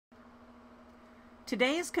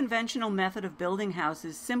Today's conventional method of building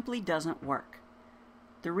houses simply doesn't work.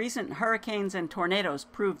 The recent hurricanes and tornadoes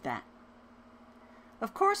proved that.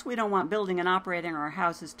 Of course, we don't want building and operating our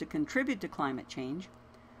houses to contribute to climate change.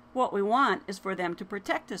 What we want is for them to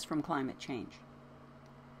protect us from climate change.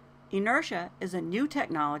 Enertia is a new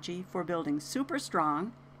technology for building super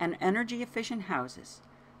strong and energy efficient houses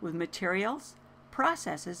with materials,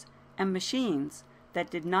 processes, and machines that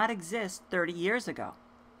did not exist 30 years ago.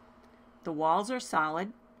 The walls are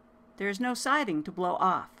solid. There is no siding to blow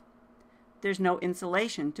off. There's no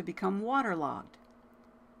insulation to become waterlogged.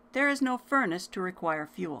 There is no furnace to require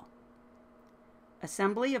fuel.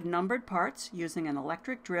 Assembly of numbered parts using an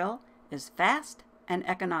electric drill is fast and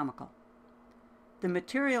economical. The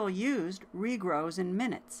material used regrows in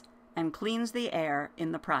minutes and cleans the air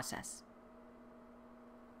in the process.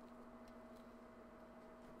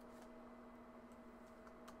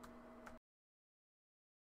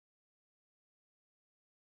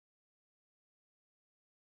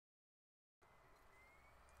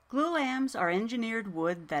 GLUELAMS are engineered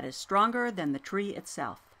wood that is stronger than the tree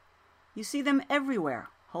itself. You see them everywhere,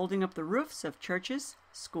 holding up the roofs of churches,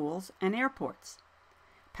 schools, and airports.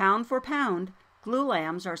 Pound for pound,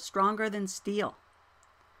 GLUELAMS are stronger than steel.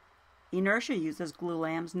 Enertia uses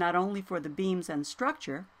GLUELAMS not only for the beams and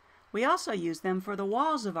structure, we also use them for the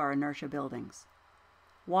walls of our Enertia buildings.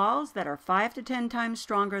 Walls that are 5 to 10 times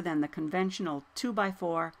stronger than the conventional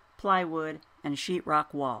 2x4, plywood, and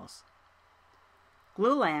sheetrock walls.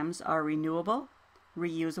 GLUELAMS are renewable,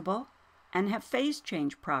 reusable, and have phase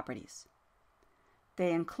change properties.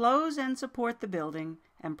 They enclose and support the building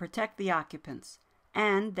and protect the occupants,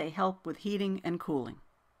 and they help with heating and cooling.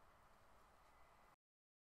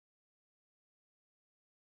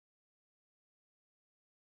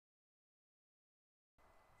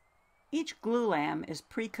 Each GLUELAM is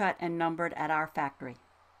pre-cut and numbered at our factory.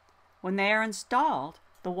 When they are installed,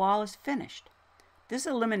 the wall is finished. This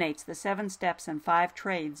eliminates the 7 steps and 5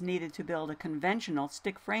 trades needed to build a conventional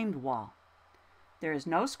stick-framed wall. There is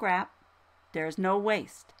no scrap. There is no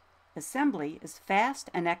waste. Assembly is fast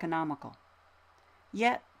and economical.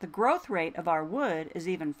 Yet, the growth rate of our wood is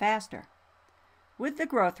even faster. With the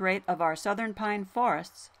growth rate of our southern pine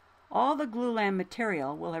forests, all the GLUELAM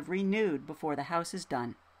material will have renewed before the house is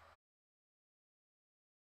done.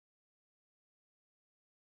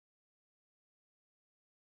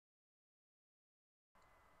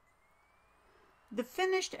 The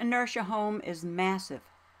finished Enertia home is massive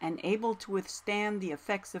and able to withstand the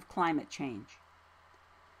effects of climate change.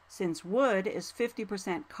 Since wood is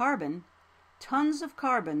 50% carbon, tons of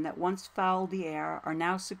carbon that once fouled the air are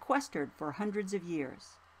now sequestered for hundreds of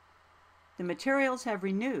years. The materials have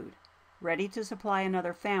renewed, ready to supply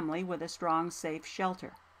another family with a strong, safe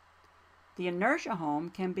shelter. The Enertia home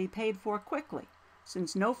can be paid for quickly,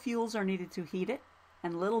 since no fuels are needed to heat it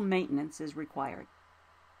and little maintenance is required.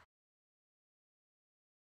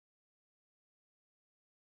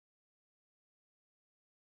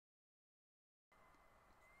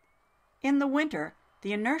 In the winter,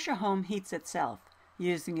 the Enertia home heats itself,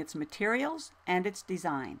 using its materials and its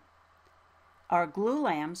design. Our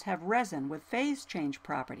GLUELAMS have resin with phase change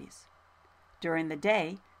properties. During the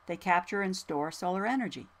day, they capture and store solar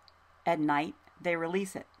energy. At night, they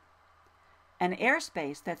release it. An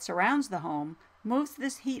airspace that surrounds the home moves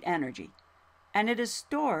this heat energy, and it is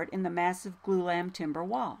stored in the massive GLUELAM timber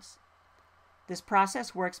walls. This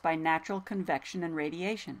process works by natural convection and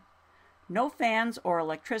radiation. No fans or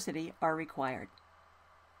electricity are required.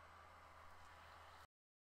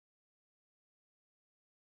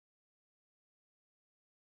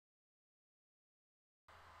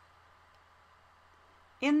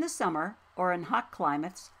 In the summer, or in hot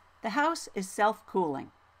climates, the house is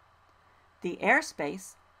self-cooling. The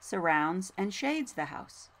airspace surrounds and shades the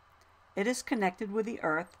house. It is connected with the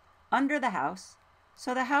earth under the house,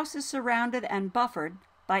 so the house is surrounded and buffered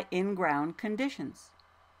by in-ground conditions.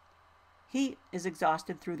 Heat is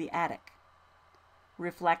exhausted through the attic.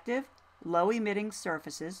 Reflective, low-emitting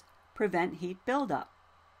surfaces prevent heat buildup.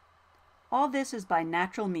 All this is by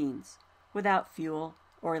natural means, without fuel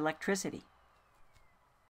or electricity.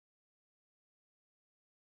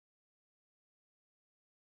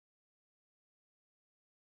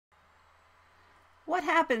 What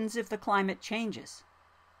happens if the climate changes?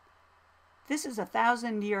 This is a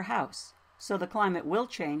 1,000-year house, so the climate will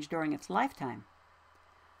change during its lifetime.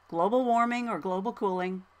 Global warming or global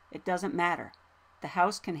cooling, it doesn't matter. The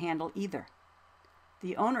house can handle either.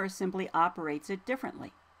 The owner simply operates it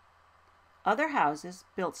differently. Other houses,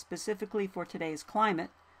 built specifically for today's climate,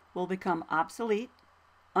 will become obsolete,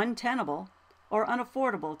 untenable, or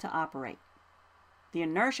unaffordable to operate. The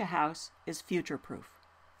Enertia house is future-proof.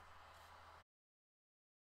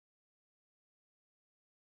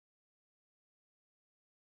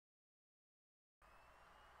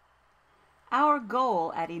 Our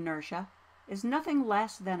goal at Enertia is nothing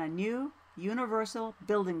less than a new universal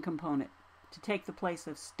building component to take the place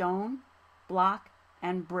of stone, block,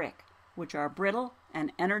 and brick, which are brittle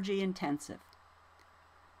and energy intensive.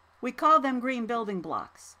 We call them green building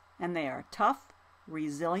blocks, and they are tough,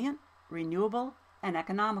 resilient, renewable, and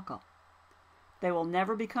economical. They will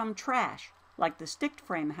never become trash like the stick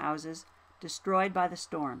frame houses destroyed by the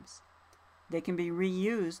storms. They can be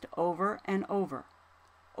reused over and over,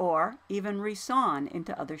 or even resawn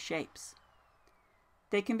into other shapes.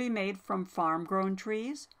 They can be made from farm-grown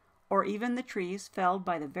trees, or even the trees felled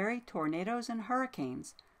by the very tornadoes and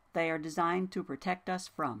hurricanes they are designed to protect us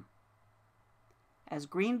from. As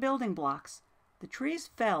green building blocks, the trees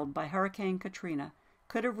felled by Hurricane Katrina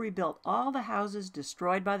could have rebuilt all the houses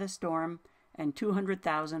destroyed by the storm and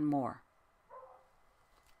 200,000 more.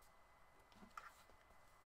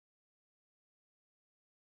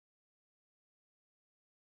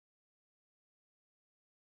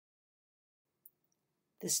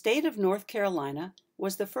 The state of North Carolina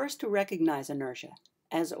was the first to recognize inertia,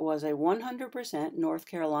 as it was a 100% North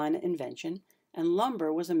Carolina invention and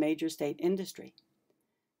lumber was a major state industry.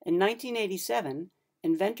 In 1987,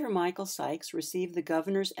 inventor Michael Sykes received the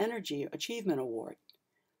Governor's Energy Achievement Award.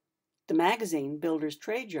 The magazine, Builder's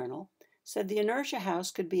Trade Journal, said the inertia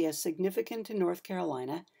house could be as significant to North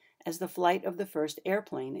Carolina as the flight of the first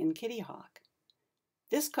airplane in Kitty Hawk.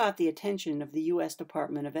 This caught the attention of the U.S.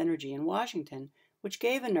 Department of Energy in Washington, which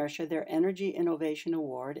gave Enertia their Energy Innovation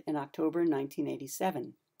Award in October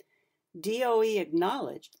 1987. DOE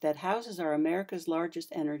acknowledged that houses are America's largest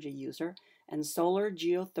energy user and solar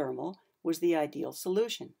geothermal was the ideal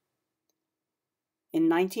solution. In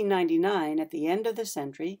 1999, at the end of the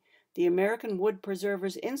century, the American Wood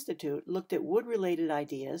Preservers Institute looked at wood-related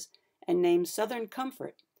ideas and named Southern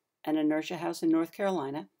Comfort, an inertia house in North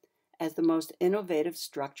Carolina, as the most innovative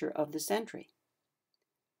structure of the century.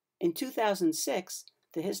 In 2006,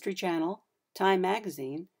 the History Channel, Time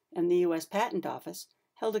Magazine, and the U.S. Patent Office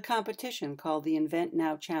held a competition called the Invent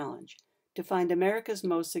Now Challenge to find America's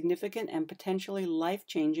most significant and potentially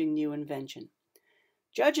life-changing new invention.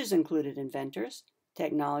 Judges included inventors,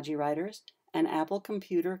 technology writers, and Apple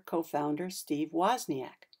Computer co-founder Steve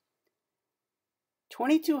Wozniak.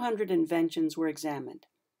 2,200 inventions were examined,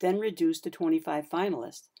 then reduced to 25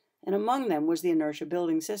 finalists, and among them was the Enertia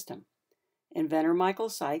Building System. Inventor Michael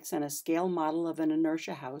Sykes and a scale model of an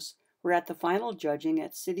inertia house were at the final judging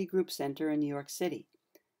at Citigroup Center in New York City.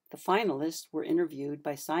 The finalists were interviewed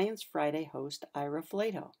by Science Friday host Ira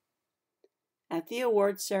Flato. At the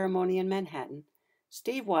awards ceremony in Manhattan,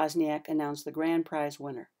 Steve Wozniak announced the grand prize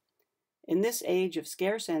winner. In this age of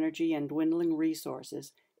scarce energy and dwindling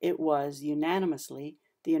resources, it was, unanimously,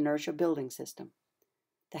 the Enertia Building System.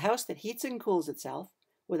 The house that heats and cools itself,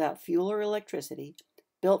 without fuel or electricity,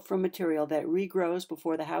 built from material that regrows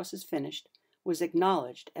before the house is finished, was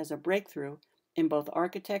acknowledged as a breakthrough in both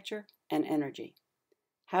architecture and energy.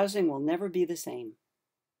 Housing will never be the same.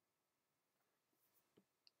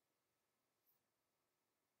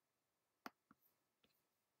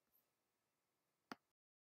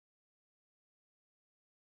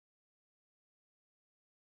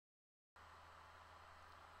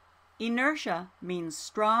 Inertia means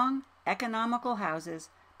strong, economical houses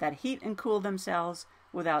that heat and cool themselves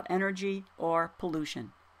without energy or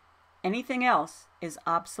pollution. Anything else is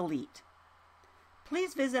obsolete.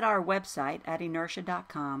 Please visit our website at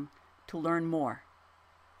enertia.com to learn more.